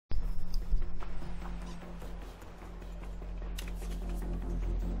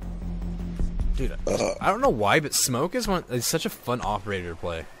Dude, I don't know why, but Smoke is such a fun operator to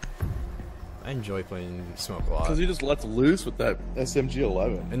play. I enjoy playing Smoke a lot. Because he just lets loose with that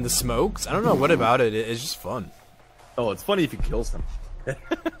SMG-11. And the smokes, I don't know what about it. It's just fun. Oh, it's funny if he kills him.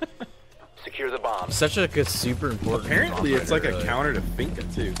 Secure the bomb. Such a super important. Apparently, it's like operator, a counter to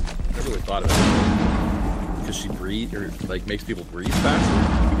Finka too. Never really thought of it. Because she breathes, or like makes people breathe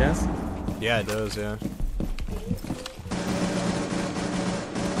faster. I guess. Yeah, it does. Yeah.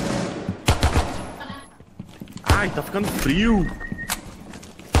 Ai, tá ficando frio.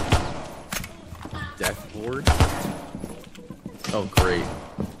 Death Lord. Oh, great.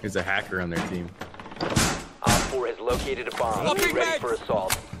 There's a hacker on their team. Op 4 has located a bomb. Be ready for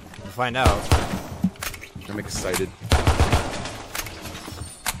assault. We'll find out. I'm excited.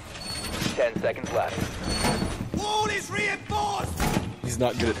 10 seconds left. Wall is reinforced! He's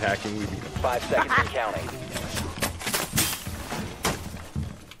not good at hacking. We beat him. 5 seconds and counting.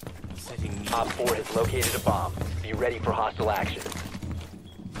 Op 4 has located a bomb. Be ready for hostile action.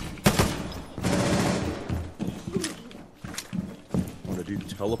 Want to do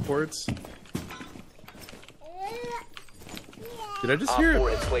teleports? Did I just Op hear 4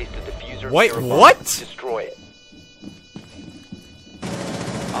 it? has placed a diffuser. Wait, near a bomb. what? Destroy it.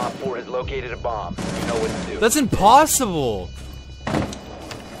 Op 4 has located a bomb. You know what to do. That's impossible.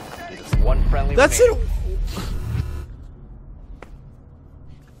 One friendly That's remaining. it.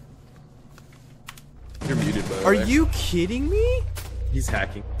 You're muted, by the Are way. you kidding me? He's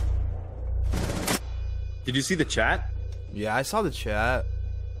hacking. Did you see the chat? Yeah, I saw the chat.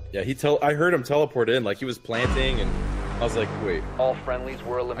 Yeah, I heard him teleport in, like he was planting, and I was like, wait. All friendlies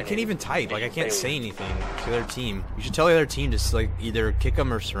were I eliminated. can't even type. Like, I can't say Failure. anything to their team. You should tell the other team to like either kick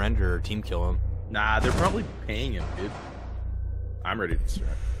them or surrender or team kill them. Nah, they're probably paying him, dude. I'm ready to start.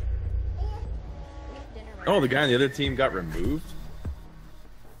 Oh, the guy on the other team got removed?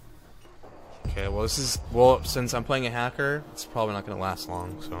 Okay, well since I'm playing a hacker, it's probably not gonna last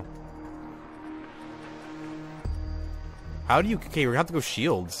long. So, how do you? Okay, we have to go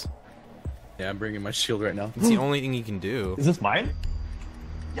shields. Yeah, I'm bringing my shield right now. It's the only thing you can do. Is this mine?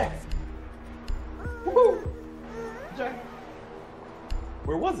 Yes. Woohoo! Jack.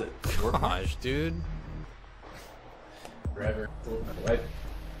 Where was it? Gosh, dude. Forever. Right.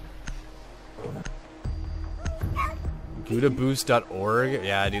 GudaBoost.org?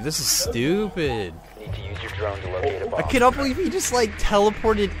 Yeah, dude, this is stupid. Need to use your drone to locate a bomb. I cannot believe he just like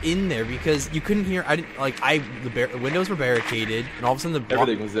teleported in there because you couldn't hear. I didn't like. The windows were barricaded, and all of a sudden the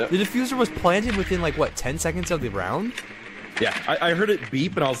Everything was zipped. The diffuser was planted within like what 10 seconds of the round. Yeah, I heard it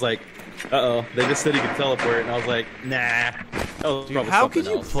beep, and I was like, uh-oh. They just said he could teleport, and I was like, nah. That was Dude, probably how something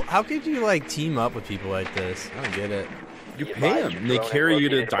could you? else. How could you like team up with people like this? I don't get it. You pay them, and they carry you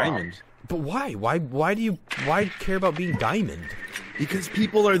to Diamond. But why? Why do you? Why care about being diamond? Because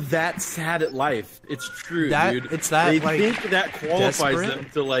people are that sad at life. It's true, That- dude. it's that, they like, think that qualifies desperate? them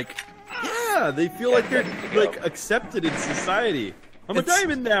to like, yeah, they feel like they're like accepted in society. I'm a It's-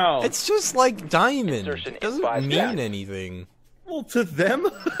 diamond now. It's just like diamond. Insertion It doesn't in 5 mean seconds. anything. well to them.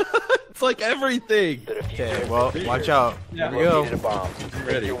 It's like everything. The diffuser Okay, has well, been watch secured. out. Yeah. Here we go. Located a bomb.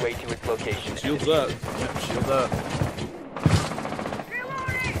 ready. Make your way to its location. Shields up. Yep, shield up.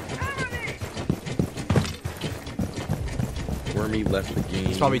 Wormy left the game.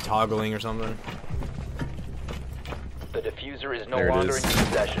 He's probably toggling or something. The diffuser is no There it longer is. in your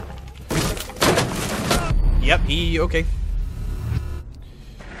possession. Yep, he okay.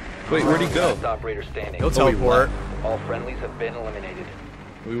 Wait, where'd he go? Last operator standing. He'll teleport. All friendlies have been eliminated.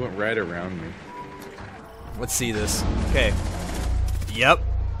 We went right around me. Let's see this. Okay. Yep.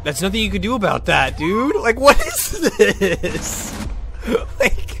 That's nothing you can do about that, dude. Like, what is this?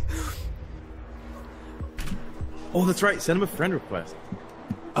 Like, Oh, that's right. Send him a friend request.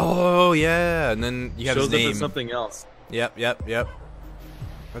 oh yeah, and then you have Shows his up name. as something else. Yep.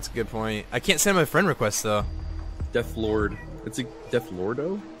 That's a good point. I can't send him a friend request though. Death Lord. It's a Death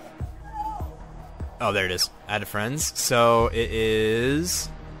Lordo. Oh, there it is. Add to friends. So it is.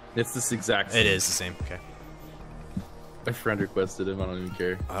 It's this exact. It is the same. Okay. My friend requested him. I don't even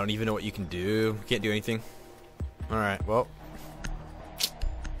care. I don't even know what you can do. Can't do anything. All right. Well.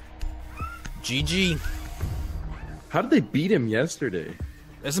 GG. How did they beat him yesterday?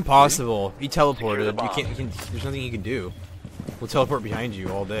 That's impossible. He teleported. Secure the bomb. You can't. There's nothing you can do. We'll teleport behind you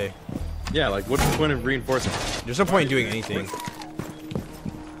all day. Yeah, like what's the point of reinforcement? There's no point in doing anything.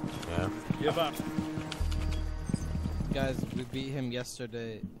 Yeah. Give up. Guys, we beat him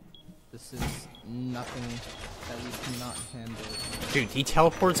yesterday. This is nothing that we cannot handle. Dude, he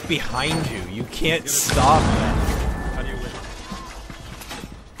teleports behind you. You can't stop that. How do you win?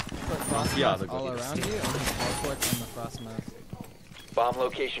 Put frost Yeah, mask all around you, and he teleports on the frost mask. Bomb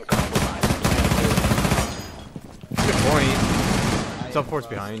location compromised. Good point. Teleport's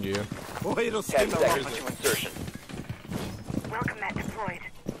behind you. 10 seconds to insertion. Welcome mat deployed.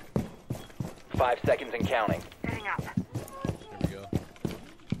 5 seconds and counting. Setting up. There we go.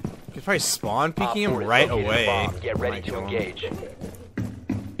 Could probably spawn peeking Op him 4 has right located a away. bomb. Get ready Might to kill him. engage.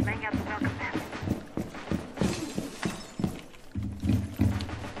 Laying out the welcome mat.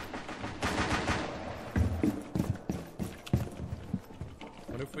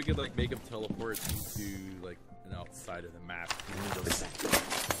 What if we could like make him teleport into like an outside of the map?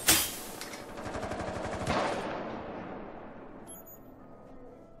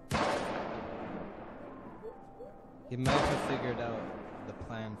 He might have figured out the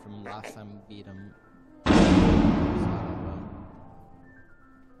plan from last time we beat him. So, I don't know.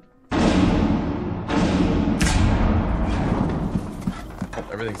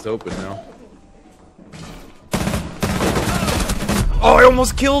 Everything's open now. Oh, I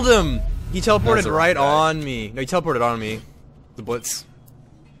almost killed him! He teleported That's a right guy. on me. No, he teleported on me. The Blitz.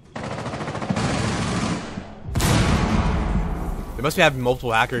 They must have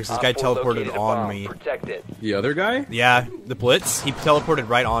multiple hackers. This Op guy 4 teleported located a on bomb. me. Protect it. The other guy? Yeah, the Blitz. He teleported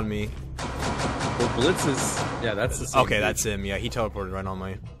right on me. Well, Blitz is. Yeah, that's the same. Okay, dude. that's him. Yeah, he teleported right on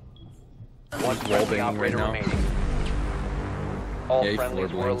me. One friendly banging operator right now. remaining. All Yeah, he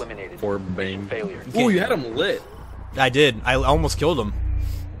friendlies floor were bangs. eliminated. Floor bang. Failure. Ooh, you had him lit. I did. I almost killed him.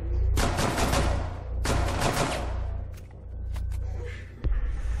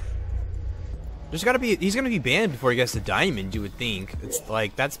 There's gotta be. He's gonna be banned before he gets to diamond. You would think. It's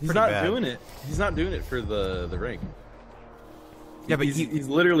like that's He's pretty not bad. doing it. He's not doing it for the rank. Yeah, but he's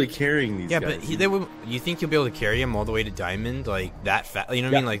literally carrying these Yeah, guys. but they would. You think you'll be able to carry him all the way to diamond like that fast? You know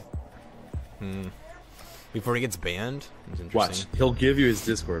what I mean? Like, before he gets banned. It's interesting. Watch. He'll give you his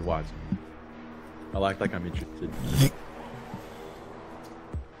Discord. Watch. I'll act like I'm interested.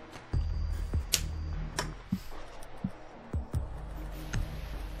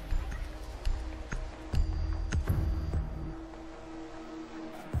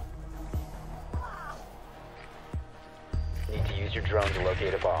 Need to use your drone to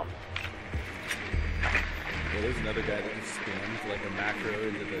locate a bomb. Yeah, there's another guy that just spams like a macro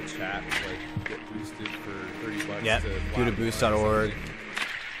into the chat, like get boosted for $30. Yep, to due to Black boost.org.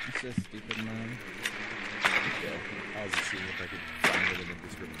 It's just stupid, man. Yeah, I was just seeing if I could find it and then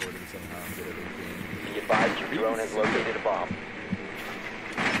just record it somehow and get it in Be advised your drone has located a bomb.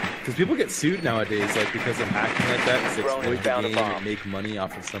 Because people get sued nowadays, like because of hacking like that, because they Drone has exploit the found a game bomb. and make money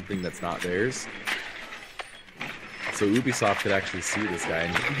off of something that's not theirs. So Ubisoft could actually sue this guy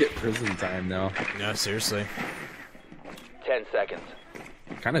and get prison time now. No, seriously. 10 seconds.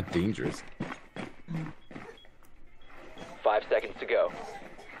 Kind of dangerous. 5 seconds to go.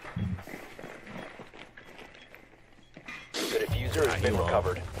 The diffuser has been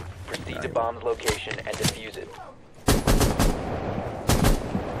recovered. Proceed to bomb's location and defuse it.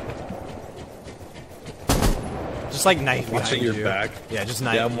 Just like knife Watching behind your you. back. Yeah, just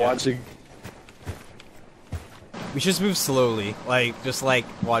knife. Yeah, I'm watching. We should just move slowly, like just like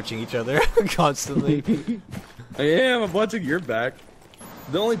watching each other constantly. I am. I'm watching your back.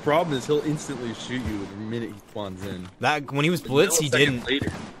 The only problem is he'll instantly shoot you the minute he spawns in. That when he was blitz, he Millisecond didn't.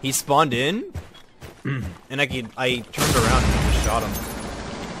 Later. He spawned in, and I turned around and just shot him.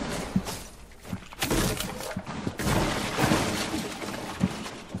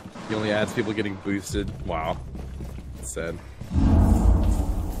 He only adds people getting boosted. Wow. That's sad.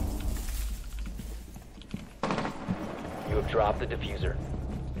 You have dropped the diffuser.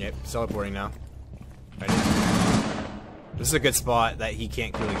 Yep, teleporting now. Right. This is a good spot that he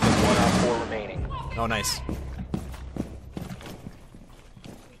can't really kill. One on 4 remaining. Oh, nice.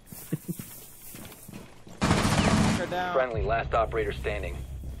 Her down. Friendly, last operator standing.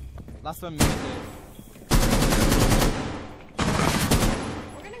 Last one minute.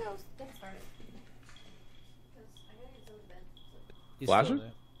 We're gonna go get started. Because I gotta get some to bed. He's Flasher? still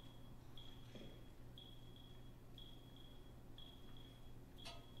there.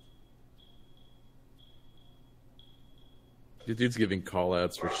 The dude's giving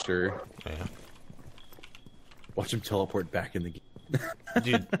callouts for sure. Yeah. Watch him teleport back in the game.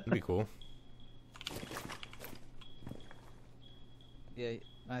 Dude, that'd be cool. Yeah,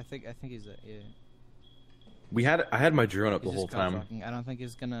 I think he's yeah. I had my drone up He's the whole just kinda time. fucking- I don't think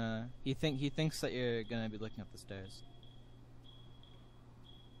he's gonna. He thinks that you're gonna be looking up the stairs.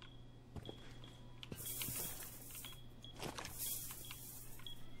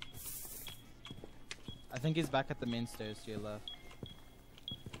 I think he's back at the main stairs to your left.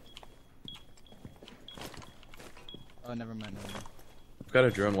 Oh, never mind. Never mind. I've got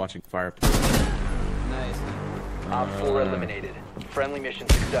a drone watching fire. Nice. Op 4 eliminated. Friendly mission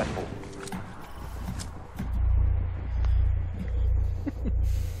successful.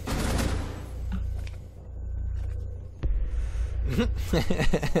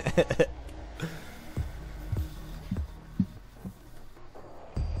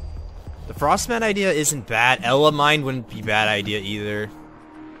 The Frostman idea isn't bad. Ella Mine wouldn't be a bad idea either.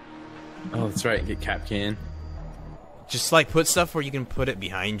 Oh, that's right. Get Cap Can. Just like put stuff where you can put it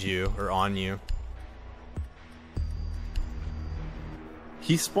behind you or on you.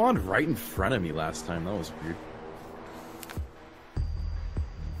 He spawned right in front of me last time. That was weird.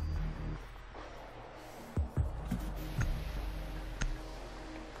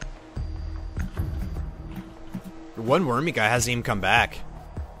 The one wormy guy hasn't even come back.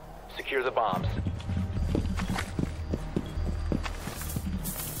 Secure the bombs.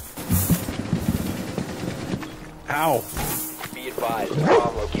 Ow! Be advised,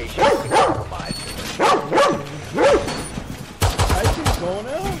 bomb location is compromised. I keep going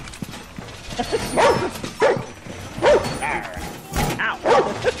out. Ow!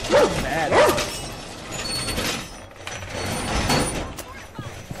 Mad.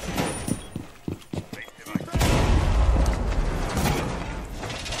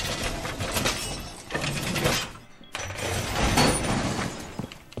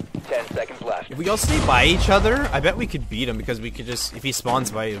 If we all stay by each other, I bet we could beat him because we could just, if he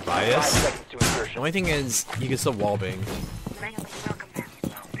spawns by 5 us. seconds to The insertion. only thing is, you can still wallbang. Langley, welcome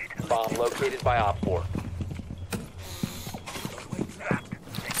back. Bomb located by Op 4.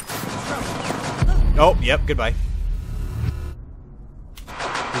 Oh, yep, goodbye.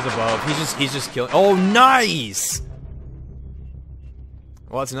 He's above. He's just killing. Oh, nice!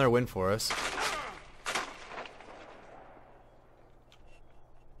 Well, that's another win for us.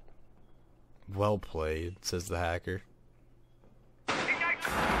 Well played, says the hacker.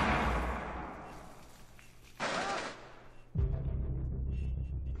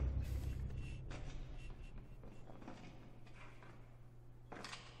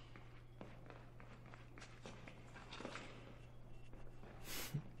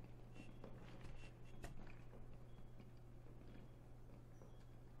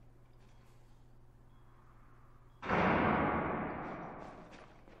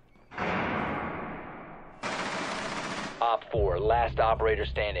 Op 4, last operator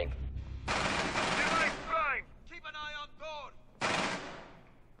standing.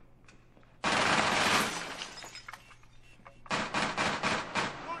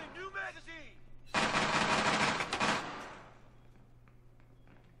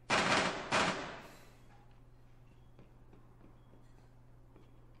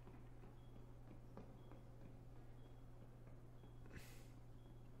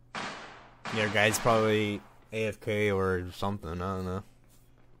 Yeah, guy's probably AFK or something, I don't know.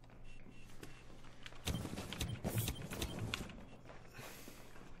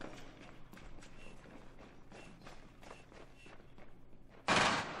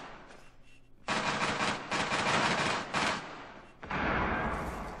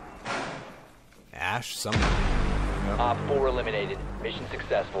 Ash, something. Op 4 eliminated. Mission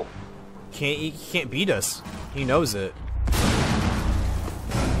successful. He can't beat us. He knows it.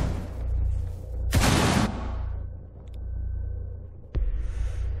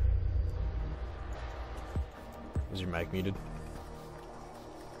 Is your mic muted?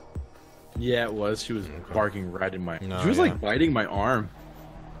 Yeah, it was. She was barking right in my. No, she was yeah. like biting my arm.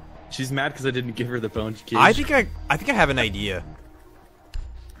 She's mad because I didn't give her the bone cage. I think I have an idea,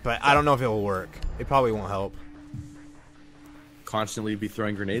 but I don't know if it will work. It probably won't help. Constantly be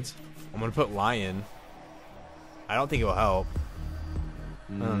throwing grenades. I'm gonna put Lion. I don't think it will help.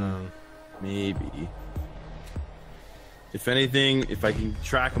 I don't know. Maybe. If anything, if I can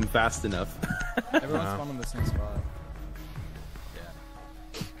track them fast enough. Everyone's spawned on the same spot.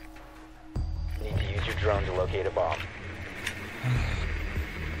 Need to use your drone to locate a bomb.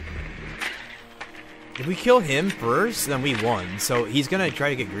 If we kill him first, then we won. So he's gonna try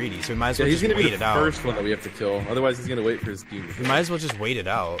to get greedy. So we might as Yeah, well he's just gonna be wait the it out. first one that we have to kill. Otherwise, he's gonna wait for his team. We might as well just wait it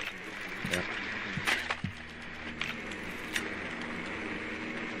out. Yeah.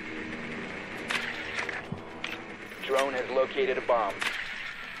 Drone has located a bomb.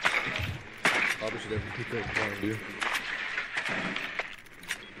 Probably should have picked up one of you.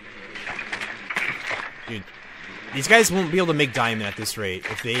 Dude, these guys won't be able to make diamond at this rate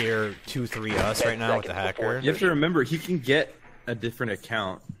if they are 2-3 us right now with the hacker. You have to remember, he can get a different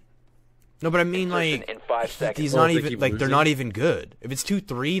account. No, but I mean like In 5 seconds. he's Oh, not if they even keep like they're losing? not even good. If it's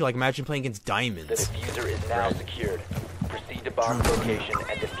 2-3, like imagine playing against The diamonds. diffuser is now secured. Proceed to bomb location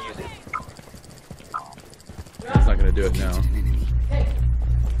and defuse it. He's not gonna do it now.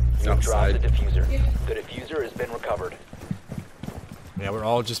 He's Drop the outside. diffuser. The diffuser has been recovered. Yeah, we're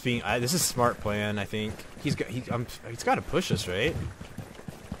all just being. This is a smart plan, I think. He's got to push us, right?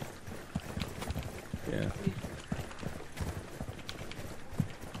 Yeah.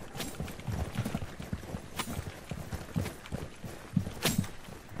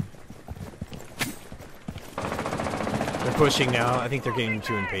 pushing now. I think they're getting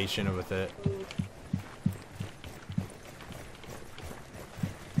too impatient with it.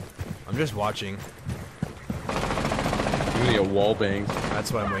 I'm just watching. Give me a wall bang.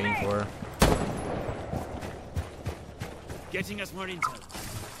 That's what I'm waiting for. Getting us more intel.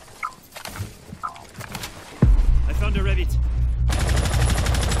 I found a Revit.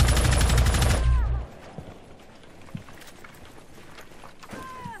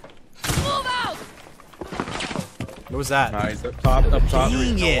 What was that? Nice. Up top, up top.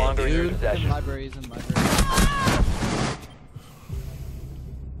 Dang No it, longer in your dude. possession. Libraries and libraries.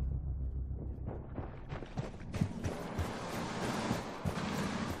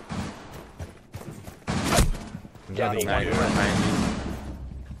 Down to Nice. one friendly.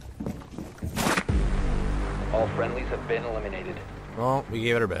 All friendlies have been eliminated. Well, we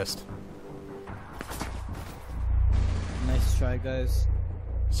gave it our best. Nice try, guys.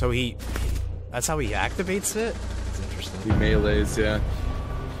 So that's how he activates it? That's interesting. He melees, yeah.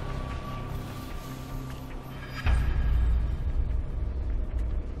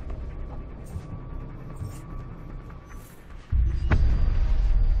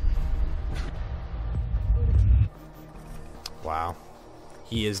 Wow.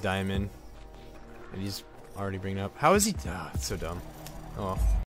 He is Diamond. And he's already bringing up. How is he? Ah, it's so dumb. Oh.